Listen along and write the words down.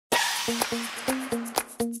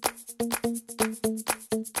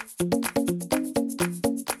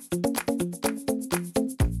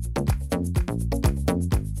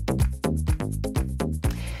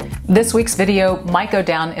This week's video might go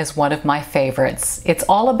down as one of my favorites. It's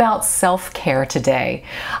all about self-care today.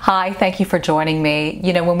 Hi, thank you for joining me.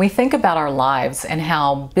 You know, when we think about our lives and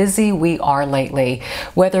how busy we are lately,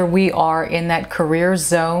 whether we are in that career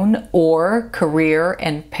zone or career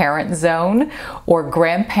and parent zone or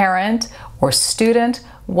grandparent or student,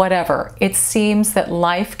 whatever, it seems that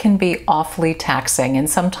life can be awfully taxing, and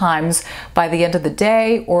sometimes by the end of the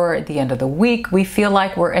day or at the end of the week we feel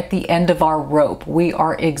like we're at the end of our rope. We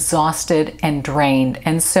are exhausted and drained,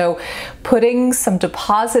 and so putting some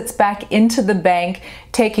deposits back into the bank,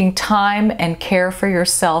 taking time and care for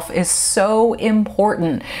yourself is so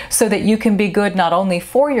important so that you can be good not only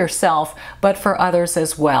for yourself but for others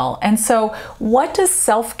as well. And so what does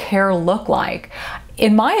self-care look like?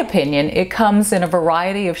 In my opinion, it comes in a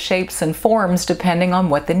variety of shapes and forms depending on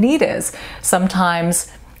what the need is.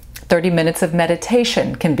 Sometimes 30 minutes of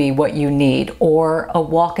meditation can be what you need, or a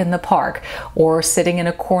walk in the park, or sitting in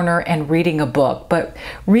a corner and reading a book. But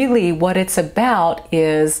really what it's about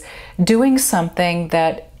is doing something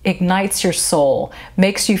that ignites your soul,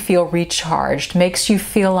 makes you feel recharged, makes you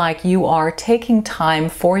feel like you are taking time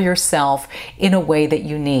for yourself in a way that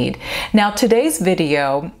you need. Now, today's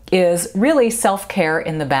video is really self-care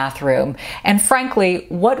in the bathroom. And frankly,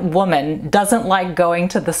 what woman doesn't like going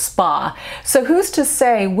to the spa? So who's to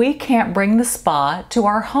say we can't bring the spa to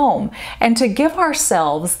our home and to give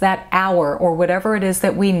ourselves that hour or whatever it is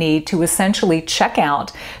that we need to essentially check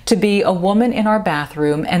out, to be a woman in our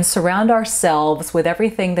bathroom and surround ourselves with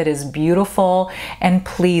everything that is beautiful and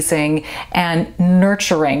pleasing and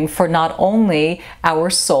nurturing for not only our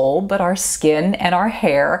soul, but our skin and our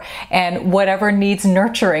hair and whatever needs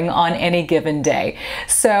nurturing on any given day.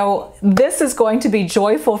 So this is going to be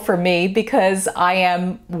joyful for me because I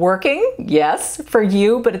am working, yes, for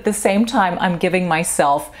you, but at the same time, I'm giving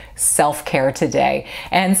myself self-care today.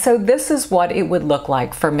 And so this is what it would look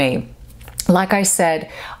like for me. Like I said,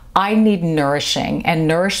 I need nourishing, and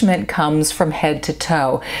nourishment comes from head to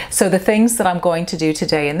toe. So the things that I'm going to do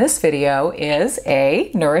today in this video is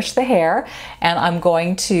nourish the hair, and I'm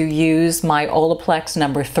going to use my Olaplex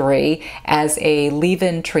number 3 as a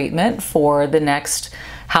leave-in treatment for the next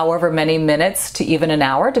however many minutes to even an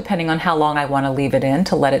hour, depending on how long I want to leave it in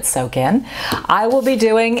to let it soak in. I will be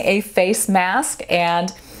doing a face mask,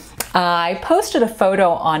 and I posted a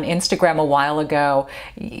photo on Instagram a while ago.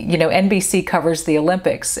 You know, NBC covers the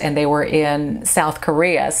Olympics and they were in South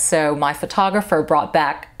Korea. So my photographer brought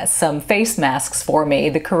back some face masks for me.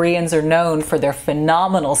 The Koreans are known for their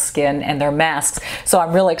phenomenal skin and their masks. So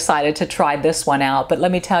I'm really excited to try this one out. But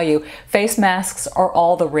let me tell you, face masks are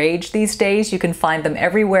all the rage these days. You can find them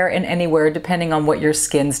everywhere and anywhere depending on what your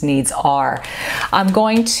skin's needs are. I'm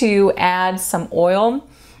going to add some oil.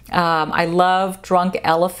 I love Drunk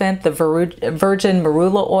Elephant, the Virgin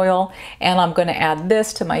Marula oil, and I'm going to add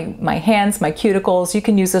this to my hands, my cuticles. You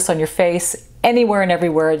can use this on your face, anywhere and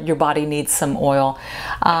everywhere your body needs some oil.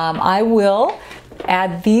 I will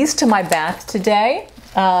add these to my bath today.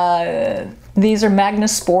 These are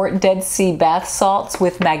Mg12 Dead Sea bath salts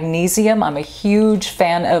with magnesium. I'm a huge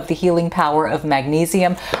fan of the healing power of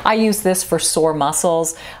magnesium. I use this for sore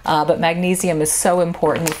muscles, but magnesium is so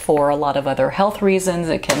important for a lot of other health reasons.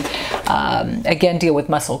 It can, again, deal with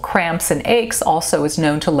muscle cramps and aches, also is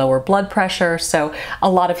known to lower blood pressure, so a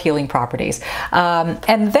lot of healing properties.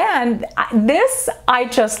 And then this I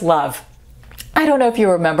just love. I don't know if you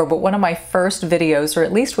remember, but one of my first videos, or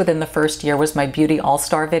at least within the first year, was my Beauty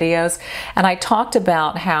All-Star videos. And I talked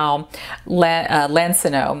about how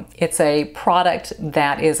Lansinoh, it's a product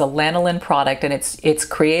that is a lanolin product, and it's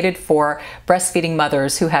created for breastfeeding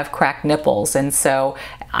mothers who have cracked nipples. And so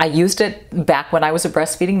I used it back when I was a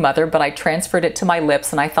breastfeeding mother, but I transferred it to my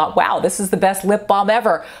lips and I thought, wow, this is the best lip balm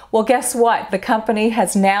ever. Well, guess what? The company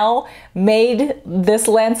has now made this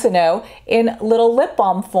Lansinoh in little lip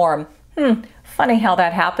balm form. Funny how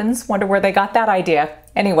that happens. Wonder where they got that idea.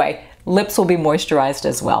 Anyway, lips will be moisturized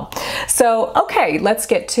as well. So, okay, let's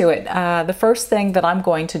get to it. The first thing that I'm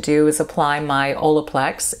going to do is apply my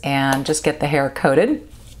Olaplex and just get the hair coated.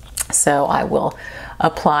 So I will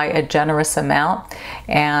apply a generous amount.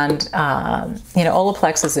 And, you know,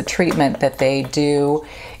 Olaplex is a treatment that they do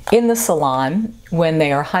in the salon when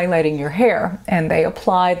they are highlighting your hair, and they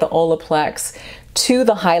apply the Olaplex to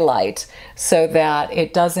the highlight so that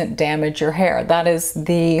it doesn't damage your hair. That is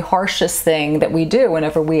the harshest thing that we do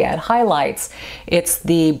whenever we add highlights. It's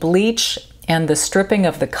the bleach and the stripping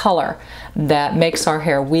of the color that makes our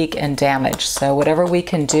hair weak and damaged. So whatever we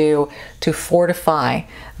can do to fortify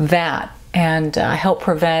that and help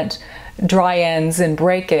prevent dry ends and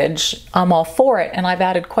breakage, I'm all for it. And I've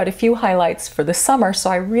added quite a few highlights for the summer,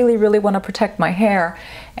 so I really, really want to protect my hair,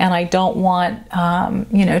 and I don't want,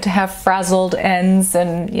 you know, to have frazzled ends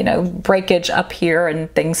and, you know, breakage up here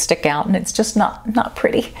and things stick out, and it's just not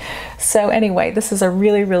pretty. So anyway, this is a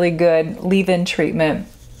really, really good leave-in treatment.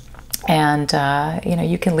 And, you know,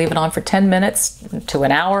 you can leave it on for 10 minutes to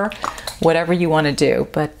an hour, whatever you want to do,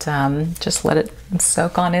 but just let it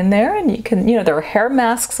soak on in there. And you can, you know, there are hair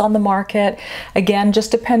masks on the market. Again, just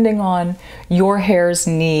depending on your hair's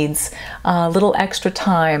needs, a little extra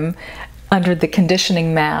time under the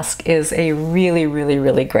conditioning mask is a really, really,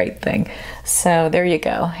 really great thing. So there you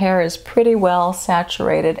go. Hair is pretty well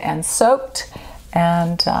saturated and soaked,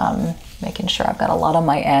 and making sure I've got a lot on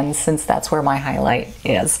my ends since that's where my highlight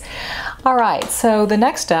is. All right, so the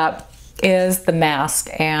next up is the mask,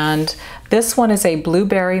 and this one is a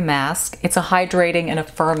blueberry mask. It's a hydrating and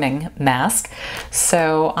affirming mask.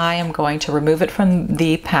 So I am going to remove it from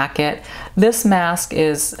the packet. This mask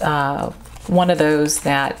is one of those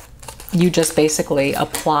that you just basically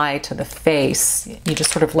apply to the face. You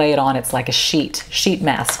just sort of lay it on. It's like a sheet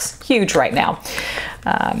masks, huge right now.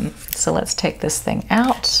 So let's take this thing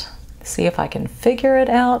out. See if I can figure it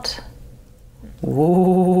out.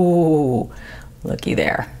 Ooh, looky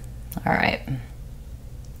there. All right.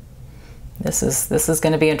 This is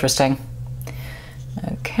going to be interesting.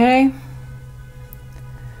 Okay.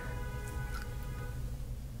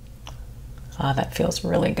 Ah, that feels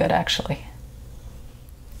really good, actually.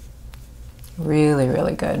 Really,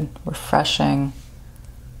 really good. Refreshing,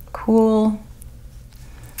 cool.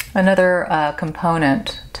 Another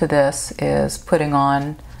component to this is putting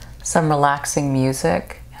on some relaxing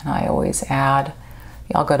music, and I always add,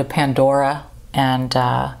 I'll go to Pandora and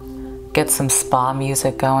get some spa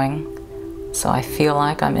music going, so I feel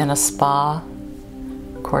like I'm in a spa.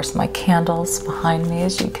 Of course, my candles behind me,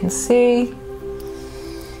 as you can see.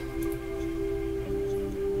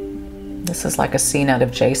 This is like a scene out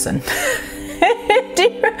of Jason.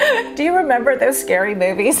 Do you remember those scary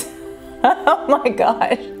movies? Oh my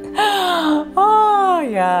gosh. Oh,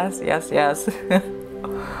 yes, yes, yes.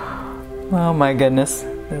 Oh my goodness,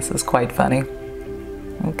 this is quite funny.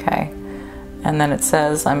 Okay, and then it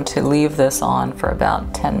says I'm to leave this on for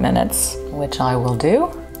about 10 minutes, which I will do.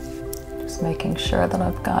 Just making sure that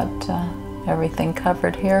I've got everything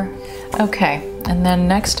covered here. Okay, and then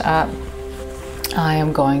next up, I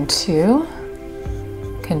am going to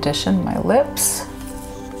condition my lips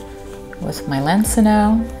with my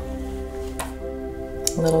Lansinoh.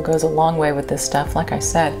 A little goes a long way with this stuff. Like I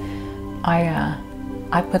said,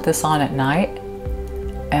 I put this on at night,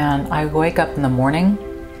 and I wake up in the morning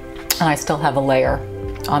and I still have a layer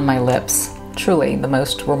on my lips. Truly the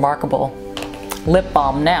most remarkable lip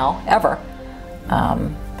balm now ever.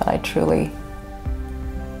 But I truly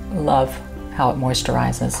love how it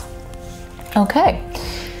moisturizes. Okay,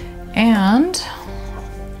 and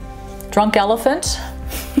Drunk Elephant.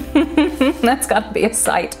 That's got to be a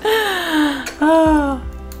sight.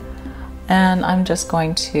 And I'm just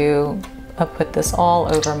going to put this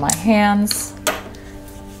all over my hands.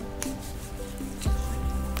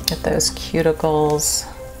 Get those cuticles.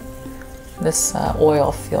 This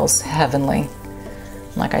oil feels heavenly.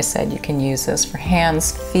 Like I said, you can use this for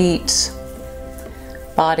hands, feet,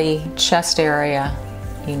 body, chest area,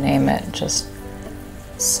 you name it. Just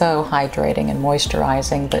so hydrating and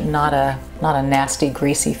moisturizing, but not a nasty,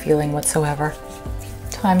 greasy feeling whatsoever.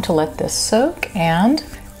 Time to let this soak, and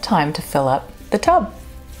time to fill up the tub.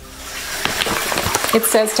 It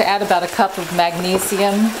says to add about a cup of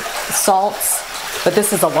magnesium salts, but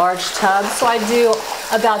this is a large tub, so I do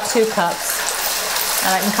about 2 cups,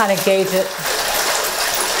 and I can kind of gauge it.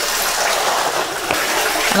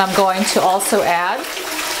 And I'm going to also add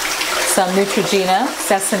some Neutrogena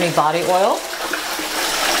sesame body oil.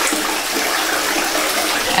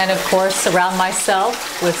 And of course, surround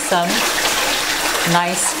myself with some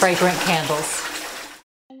nice fragrant candles.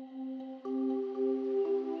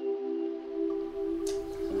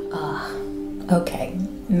 Okay,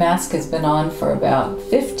 mask has been on for about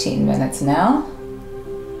 15 minutes now.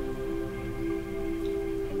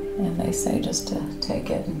 And they say just to take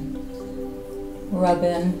it and rub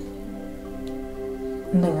in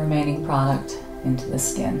the remaining product into the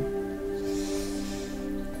skin.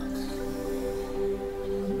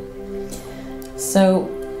 So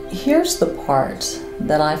here's the part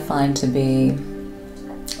that I find to be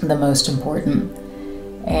the most important,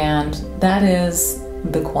 and that is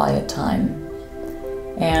the quiet time.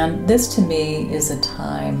 And this to me is a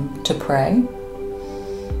time to pray,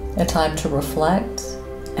 a time to reflect,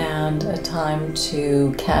 and a time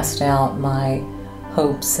to cast out my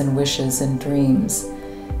hopes and wishes and dreams.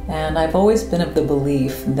 And I've always been of the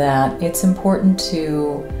belief that it's important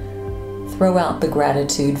to throw out the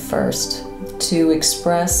gratitude first, to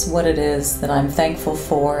express what it is that I'm thankful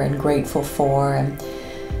for and grateful for. And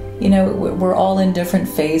you know, we're all in different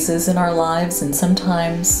phases in our lives, and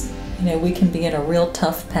sometimes, you know, we can be in a real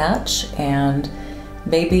tough patch and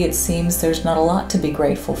maybe it seems there's not a lot to be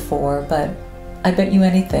grateful for, but I bet you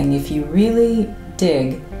anything, if you really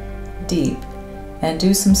dig deep and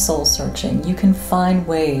do some soul searching, you can find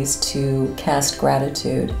ways to cast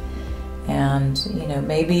gratitude. And, you know,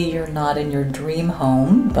 maybe you're not in your dream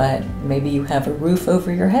home, but maybe you have a roof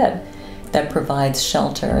over your head that provides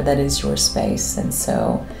shelter, that is your space. And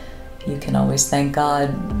so you can always thank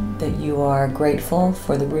God that you are grateful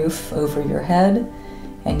for the roof over your head,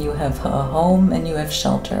 and you have a home, and you have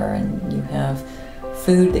shelter, and you have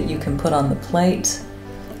food that you can put on the plate,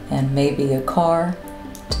 and maybe a car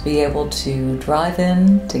to be able to drive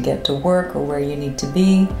in to get to work or where you need to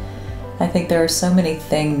be. I think there are so many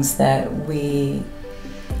things that we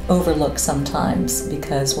overlook sometimes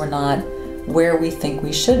because we're not where we think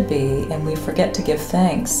we should be, and we forget to give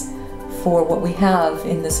thanks for what we have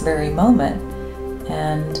in this very moment.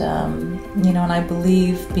 And you know, and I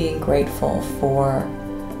believe being grateful for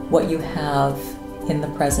what you have in the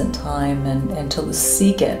present time, and to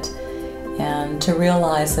seek it and to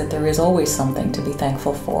realize that there is always something to be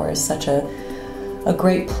thankful for is such a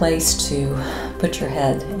great place to put your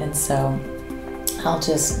head. And so I'll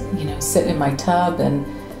just, you know, sit in my tub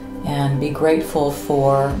and be grateful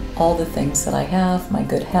for all the things that I have, my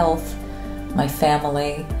good health, my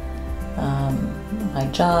family, my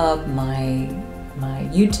job, my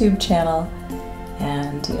YouTube channel,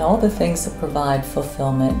 and, you know, all the things that provide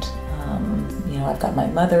fulfillment. You know, I've got my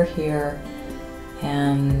mother here,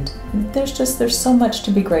 and there's so much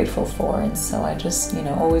to be grateful for. And so I just, you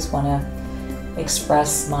know, always want to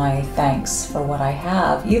express my thanks for what I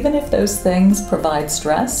have, even if those things provide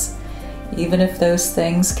stress, even if those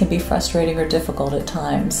things can be frustrating or difficult at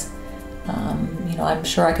times. You know, I'm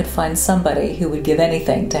sure I could find somebody who would give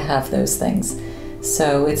anything to have those things.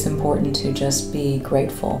 So it's important to just be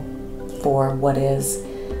grateful for what is.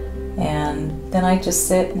 And then I just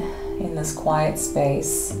sit in this quiet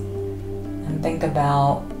space and think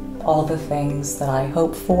about all the things that I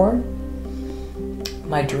hope for,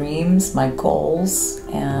 my dreams, my goals,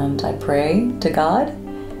 and I pray to God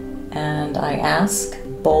and I ask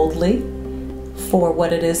boldly for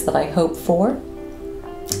what it is that I hope for,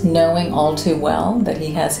 knowing all too well that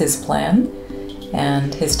He has His plan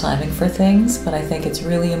and His timing for things. But I think it's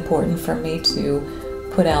really important for me to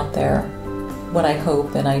put out there what I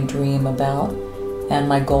hope and I dream about, and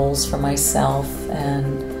my goals for myself,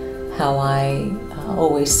 and how I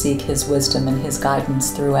always seek His wisdom and His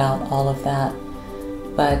guidance throughout all of that.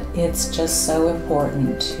 But it's just so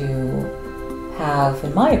important to have,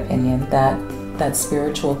 in my opinion, that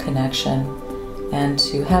spiritual connection, and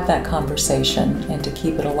to have that conversation, and to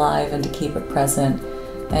keep it alive, and to keep it present,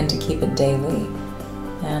 and to keep it daily.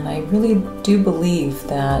 And I really do believe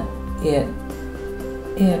that it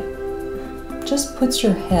just puts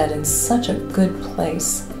your head in such a good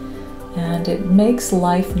place, and it makes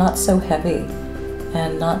life not so heavy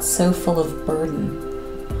and not so full of burden.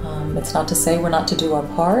 It's not to say we're not to do our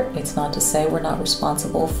part. It's not to say we're not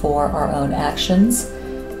responsible for our own actions.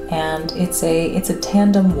 And it's a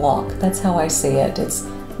tandem walk. That's how I see it. It's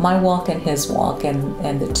my walk and His walk,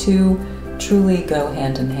 and the two truly go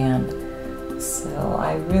hand in hand. So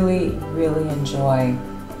I really, really enjoy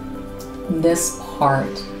this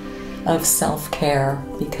part of self-care,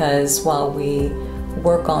 because while we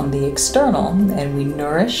work on the external and we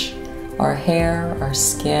nourish our hair, our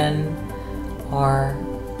skin, our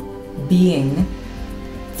being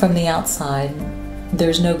from the outside,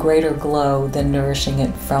 there's no greater glow than nourishing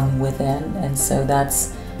it from within. And so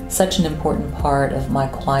that's such an important part of my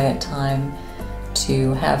quiet time,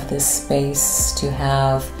 to have this space, to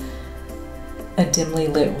have a dimly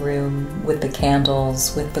lit room with the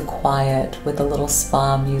candles, with the quiet, with a little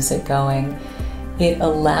spa music going. It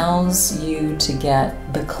allows you to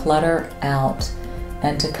get the clutter out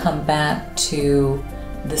and to come back to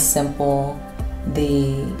the simple,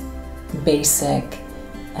 the basic,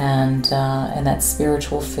 and that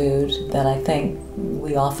spiritual food that I think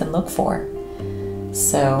we often look for.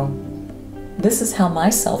 So this is how my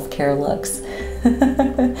self-care looks.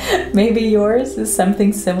 Maybe yours is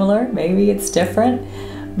something similar, maybe it's different,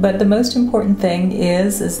 but the most important thing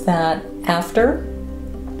is that after,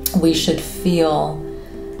 we should feel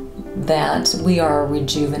that we are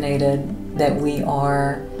rejuvenated, that we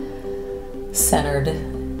are centered,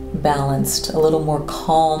 balanced, a little more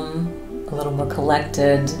calm, a little more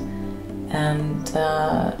collected, and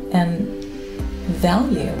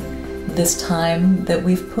value this time that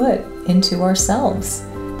we've put into ourselves.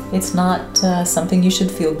 It's not something you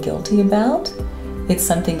should feel guilty about. It's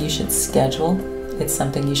something you should schedule. It's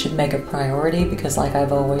something you should make a priority, because like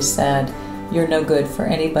I've always said, you're no good for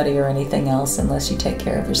anybody or anything else unless you take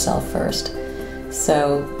care of yourself first.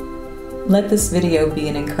 So let this video be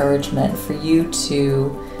an encouragement for you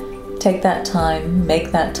to take that time,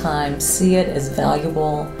 make that time, see it as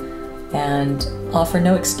valuable, and offer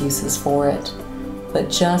no excuses for it, but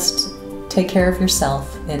just take care of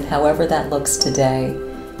yourself in however that looks today.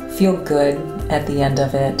 Feel good at the end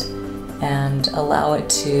of it, and allow it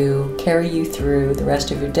to carry you through the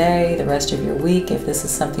rest of your day, the rest of your week. If this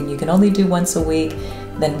is something you can only do once a week,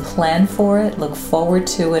 then plan for it, look forward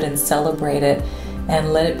to it, and celebrate it,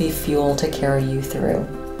 and let it be fuel to carry you through.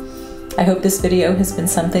 I hope this video has been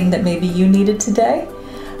something that maybe you needed today.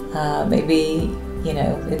 Maybe, you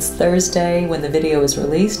know, it's Thursday when the video is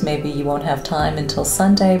released. Maybe you won't have time until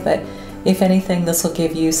Sunday, but if anything, this will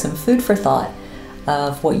give you some food for thought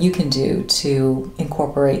of what you can do to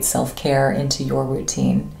incorporate self-care into your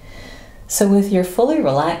routine. So with your fully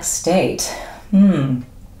relaxed state,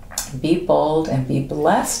 be bold and be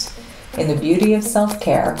blessed in the beauty of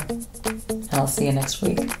self-care. And I'll see you next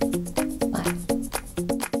week.